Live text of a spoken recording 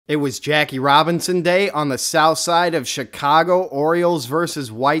It was Jackie Robinson Day on the south side of Chicago. Orioles versus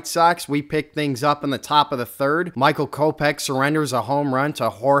White Sox. We picked things up in the top of the third. Michael Kopech surrenders a home run to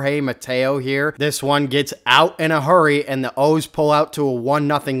Jorge Mateo here. This one gets out in a hurry, and the O's pull out to a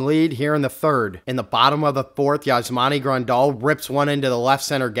 1-0 lead here in the third. In the bottom of the fourth, Yasmani Grandal rips one into the left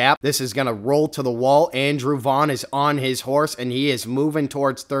center gap. This is going to roll to the wall. Andrew Vaughn is on his horse, and he is moving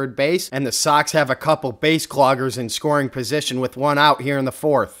towards third base, and the Sox have a couple base cloggers in scoring position with one out here in the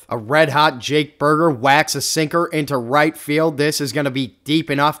fourth. A red-hot Jake Burger whacks a sinker into right field. This is going to be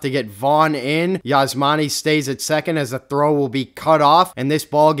deep enough to get Vaughn in. Yasmani stays at second as the throw will be cut off, and this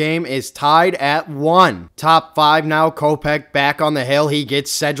ball game is tied at 1. Top 5 now. Kopech back on the hill. He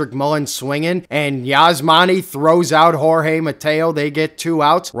gets Cedric Mullins swinging, and Yasmani throws out Jorge Mateo. They get 2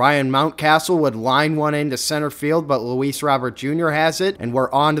 outs. Ryan Mountcastle would line one into center field, but Luis Robert Jr. has it, and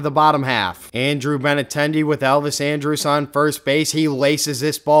we're on to the bottom half. Andrew Benintendi with Elvis Andrus on first base. He laces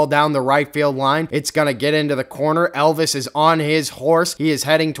this ball down the right field line. It's going to get into the corner. Elvis is on his horse. He is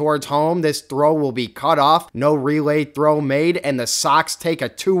heading towards home. This throw will be cut off. No relay throw made, and the Sox take a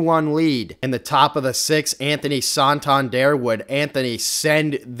 2-1 lead. In the top of the 6th, Anthony Santander would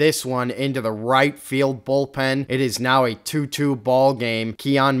send this one into the right field bullpen. It is now a 2-2 ball game.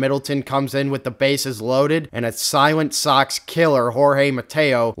 Keon Middleton comes in with the bases loaded, and a silent Sox killer, Jorge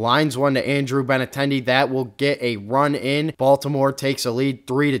Mateo, lines one to Andrew Benintendi. That will get a run in. Baltimore takes a lead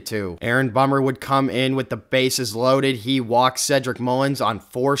 3-2. Aaron Bummer would come in with the bases loaded. He walks Cedric Mullins on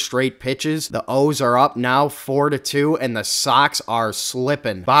 4 straight pitches. The O's are up now 4-2, and the Sox are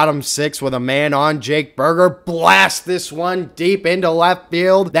slipping. Bottom 6 with a man on. Jake Burger blasts this one deep into left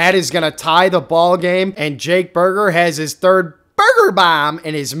field. That is going to tie the ball game, and Jake Burger has his third burger bomb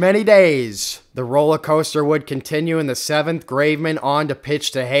in as many days. The roller coaster would continue in the 7th. Graveman on to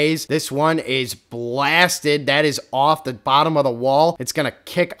pitch to Hayes. This one is blasted. That is off the bottom of the wall. It's going to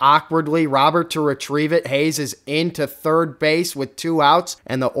kick awkwardly. Robert to retrieve it. Hayes is into third base with 2 outs,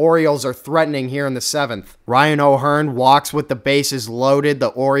 and the Orioles are threatening here in the 7th. Ryan O'Hearn walks with the bases loaded. The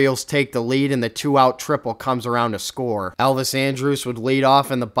Orioles take the lead, and the 2-out triple comes around to score. Elvis Andrus would lead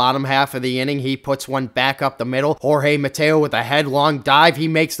off in the bottom half of the inning. He puts one back up the middle. Jorge Mateo with a headlong dive. He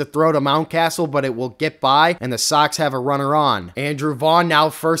makes the throw to Mountcastle, but it will get by, and the Sox have a runner on. Andrew Vaughn now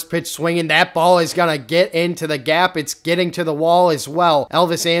first pitch swinging. That ball is going to get into the gap. It's getting to the wall as well.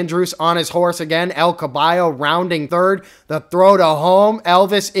 Elvis Andrus on his horse again. El Caballo rounding third. The throw to home.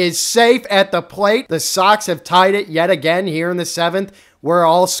 Elvis is safe at the plate. The Sox have tied it yet again here in the 7th. We're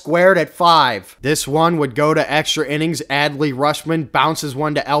all squared at 5. This one would go to extra innings. Adley Rushman bounces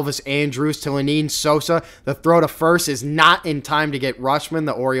one to Elvis Andrus to Lenine Sosa. The throw to first is not in time to get Rushman.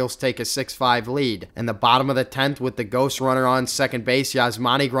 The Orioles take a 6-5 lead. In the bottom of the 10th, with the ghost runner on second base,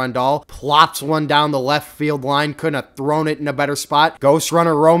 Yasmani Grandal plops one down the left field line. Couldn't have thrown it in a better spot. Ghost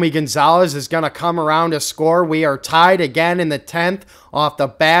runner Romy Gonzalez is going to come around to score. We are tied again in the 10th off the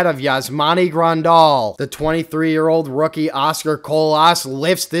bat of Yasmani Grandal. The 23-year-old rookie Oscar Colas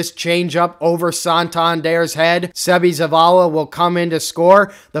lifts this changeup over Santander's head. Sebi Zavala will come in to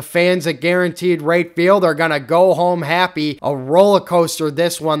score. The fans at Guaranteed Rate Field are going to go home happy. A roller coaster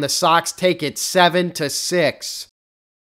this one. The Sox take it 7-6.